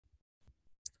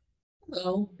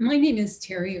Hello, my name is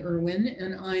Terry Irwin,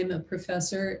 and I'm a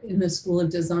professor in the School of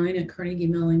Design at Carnegie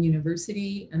Mellon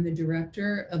University and the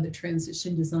director of the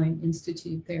Transition Design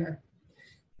Institute there.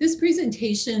 This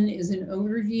presentation is an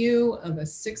overview of a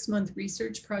 6-month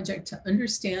research project to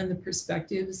understand the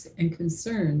perspectives and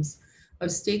concerns of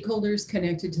stakeholders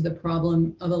connected to the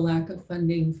problem of a lack of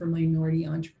funding for minority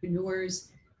entrepreneurs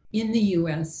in the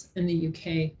US and the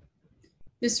UK.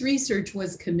 This research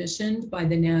was commissioned by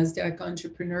the Nasdaq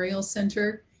Entrepreneurial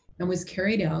Center and was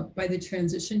carried out by the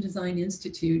Transition Design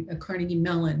Institute at Carnegie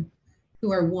Mellon,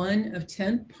 who are one of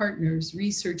 10 partners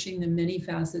researching the many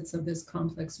facets of this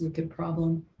complex wicked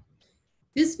problem.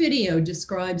 This video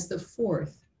describes the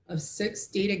fourth of 6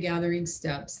 data gathering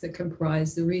steps that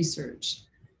comprise the research,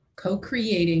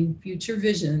 co-creating future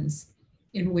visions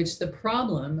in which the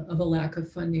problem of a lack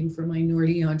of funding for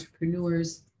minority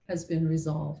entrepreneurs has been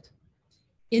resolved.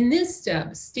 In this step,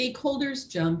 stakeholders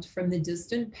jumped from the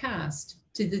distant past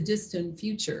to the distant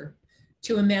future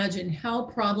to imagine how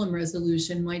problem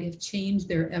resolution might have changed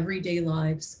their everyday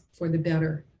lives for the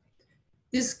better.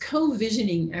 This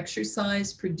co-visioning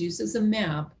exercise produces a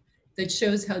map that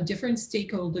shows how different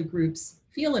stakeholder groups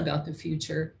feel about the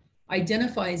future,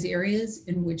 identifies areas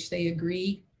in which they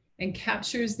agree, and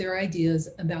captures their ideas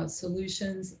about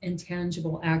solutions and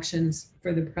tangible actions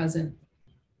for the present.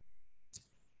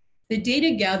 The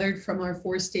data gathered from our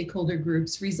 4 stakeholder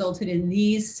groups resulted in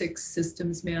these 6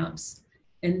 systems maps.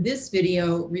 And this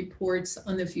video reports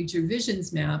on the future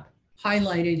visions map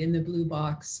highlighted in the blue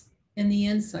box and the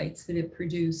insights that it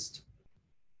produced.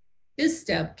 This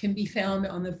step can be found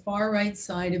on the far right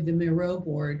side of the Miro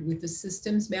board with the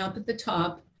systems map at the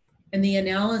top and the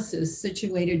analysis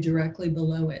situated directly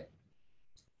below it.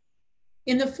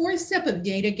 In the 4th step of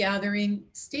data gathering,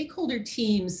 stakeholder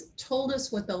teams told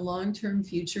us what the long-term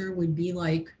future would be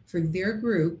like for their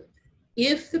group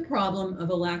if the problem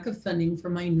of a lack of funding for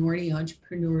minority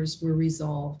entrepreneurs were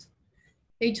resolved.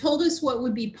 They told us what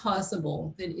would be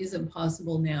possible that isn't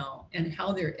possible now and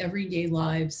how their everyday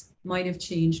lives might have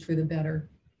changed for the better.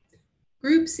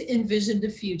 Groups envisioned a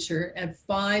future at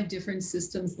 5 different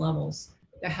systems levels: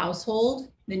 the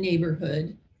household, the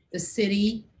neighborhood, the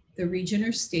city, the region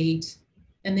or state,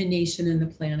 and the nation and the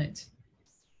planet.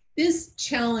 This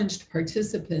challenged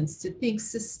participants to think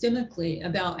systemically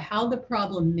about how the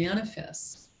problem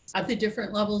manifests at the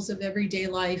different levels of everyday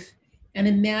life and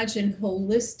imagine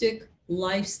holistic,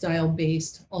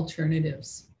 lifestyle-based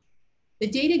alternatives. The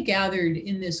data gathered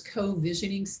in this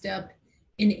co-visioning step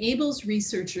enables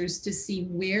researchers to see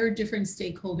where different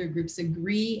stakeholder groups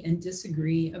agree and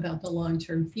disagree about the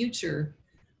long-term future,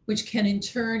 which can in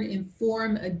turn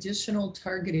inform additional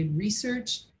targeted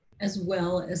research as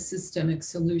well as systemic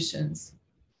solutions.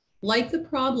 Like the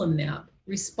problem map,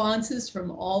 responses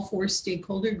from all 4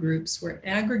 stakeholder groups were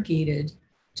aggregated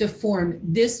to form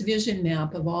this vision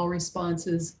map of all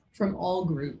responses from all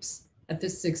groups at the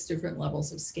 6 different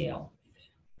levels of scale.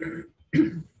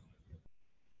 The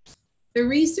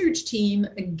research team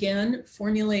again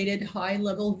formulated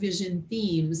high-level vision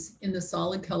themes in the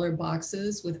solid color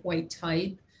boxes with white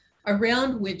type,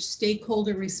 around which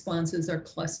stakeholder responses are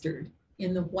clustered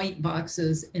in the white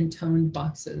boxes and toned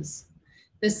boxes.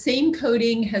 The same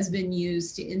coding has been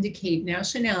used to indicate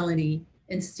nationality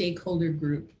and stakeholder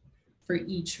group for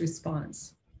each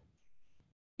response.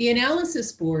 The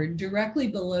analysis board directly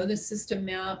below the system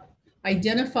map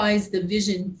identifies the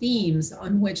vision themes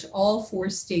on which all 4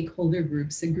 stakeholder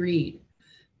groups agreed,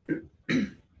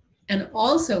 and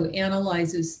also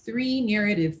analyzes 3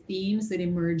 narrative themes that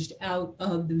emerged out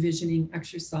of the visioning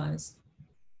exercise.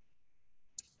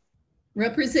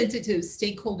 Representative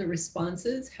stakeholder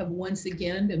responses have once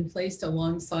again been placed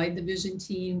alongside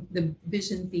the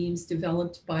vision themes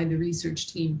developed by the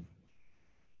research team.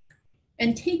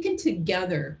 And taken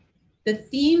together, the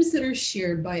themes that are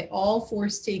shared by all 4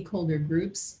 stakeholder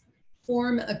groups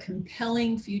form a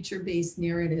compelling future-based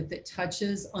narrative that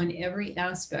touches on every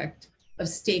aspect of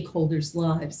stakeholders'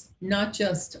 lives, not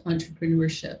just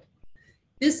entrepreneurship.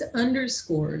 This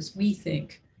underscores, we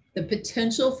think, the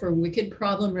potential for wicked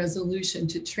problem resolution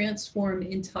to transform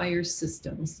entire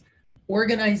systems,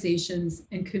 organizations,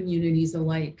 and communities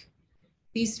alike.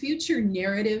 These future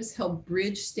narratives help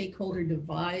bridge stakeholder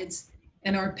divides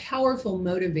and are powerful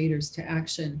motivators to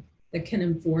action that can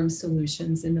inform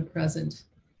solutions in the present.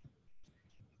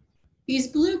 These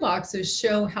blue boxes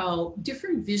show how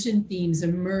different vision themes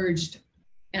emerged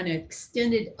and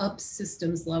extended up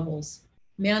systems levels,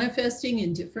 manifesting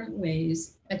in different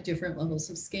ways at different levels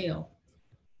of scale.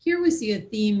 Here we see a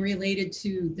theme related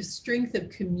to the strength of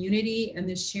community and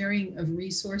the sharing of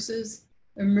resources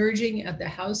emerging at the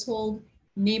household,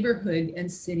 neighborhood, and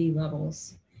city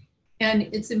levels. And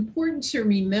it's important to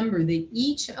remember that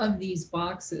each of these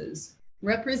boxes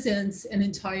represents an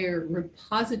entire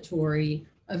repository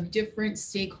of different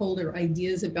stakeholder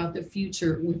ideas about the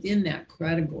future within that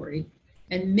category.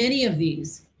 And many of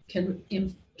these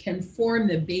can form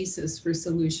the basis for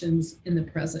solutions in the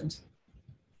present.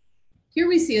 Here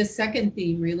we see a second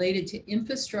theme related to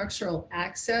infrastructural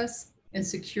access and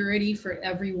security for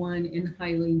everyone in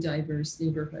highly diverse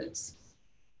neighborhoods.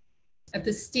 At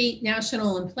the state,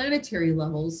 national, and planetary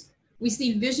levels, we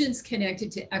see visions connected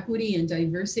to equity and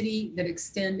diversity that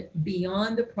extend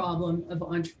beyond the problem of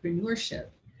entrepreneurship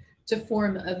to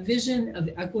form a vision of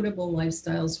equitable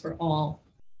lifestyles for all.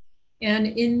 And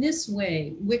in this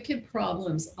way, wicked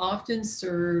problems often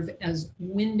serve as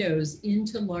windows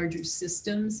into larger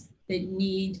systems that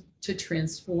need to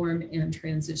transform and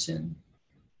transition.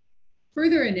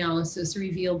 Further analysis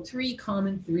revealed three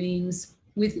common themes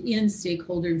within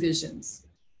stakeholder visions.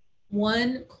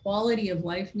 One, quality of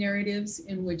life narratives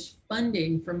in which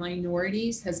funding for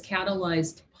minorities has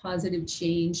catalyzed positive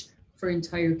change for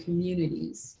entire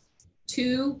communities.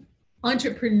 Two,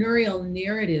 entrepreneurial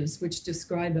narratives which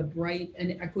describe a bright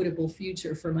and equitable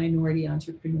future for minority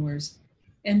entrepreneurs.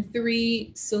 And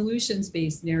three,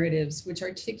 solutions-based narratives which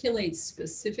articulate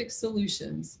specific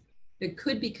solutions that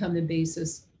could become the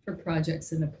basis for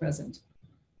projects in the present.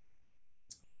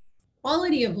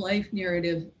 Quality of life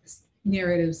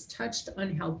narratives touched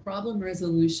on how problem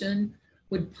resolution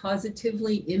would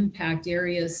positively impact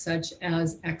areas such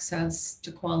as access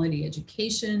to quality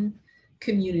education,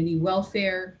 community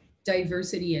welfare,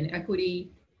 diversity and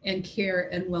equity, and care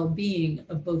and well-being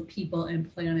of both people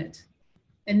and planet.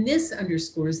 And this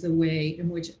underscores the way in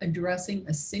which addressing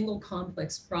a single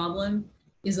complex problem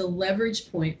is a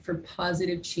leverage point for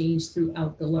positive change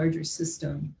throughout the larger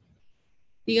system.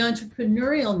 The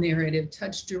entrepreneurial narrative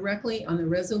touched directly on the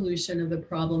resolution of the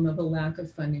problem of a lack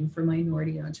of funding for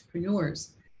minority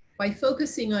entrepreneurs by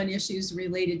focusing on issues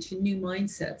related to new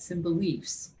mindsets and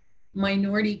beliefs,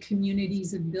 minority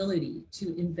communities' ability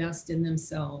to invest in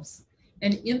themselves,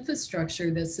 and infrastructure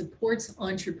that supports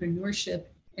entrepreneurship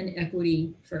and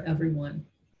equity for everyone.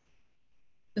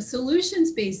 The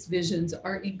solutions-based visions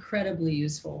are incredibly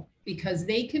useful because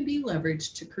they can be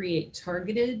leveraged to create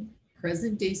targeted,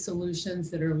 present-day solutions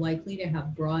that are likely to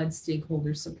have broad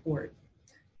stakeholder support.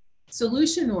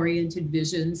 Solution-oriented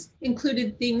visions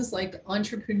included things like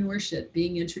entrepreneurship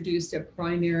being introduced at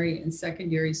primary and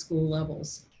secondary school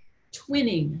levels,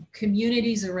 twinning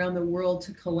communities around the world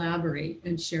to collaborate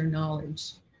and share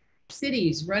knowledge,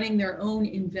 cities running their own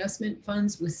investment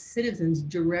funds with citizens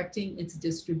directing its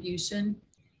distribution,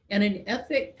 and an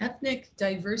ethnic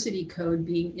diversity code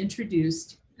being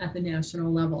introduced at the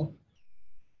national level.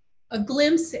 A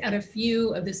glimpse at a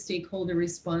few of the stakeholder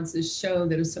responses show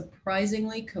that a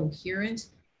surprisingly coherent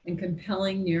and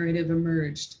compelling narrative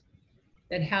emerged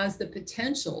that has the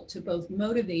potential to both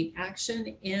motivate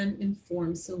action and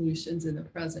inform solutions in the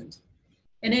present.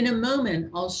 And in a moment,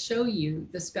 I'll show you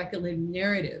the speculative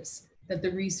narratives that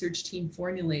the research team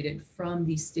formulated from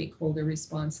these stakeholder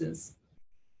responses.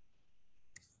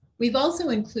 We've also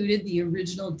included the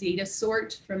original data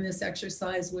sort from this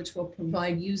exercise, which will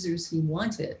provide users who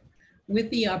want it with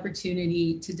the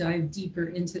opportunity to dive deeper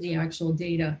into the actual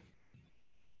data.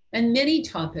 And many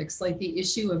topics like the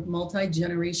issue of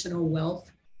multi-generational wealth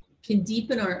can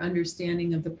deepen our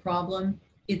understanding of the problem,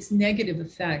 its negative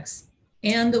effects,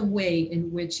 and the way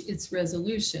in which its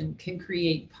resolution can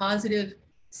create positive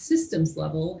systems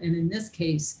level, and in this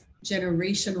case,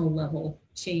 generational level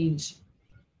change.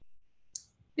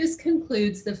 This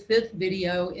concludes the 5th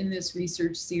video in this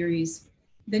research series.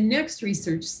 The next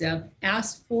research step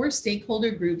asks 4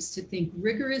 stakeholder groups to think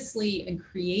rigorously and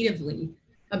creatively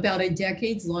about a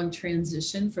decades-long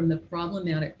transition from the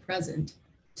problematic present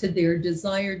to their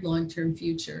desired long-term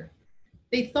future.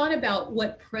 They thought about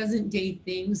what present-day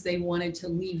things they wanted to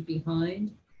leave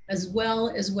behind, as well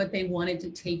as what they wanted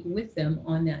to take with them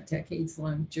on that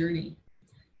decades-long journey.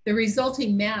 The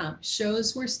resulting map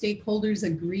shows where stakeholders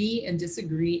agree and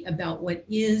disagree about what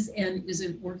is and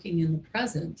isn't working in the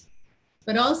present,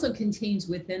 but also contains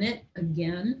within it,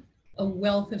 again, a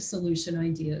wealth of solution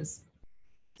ideas.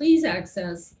 Please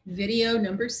access video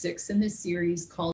number 6 in this series called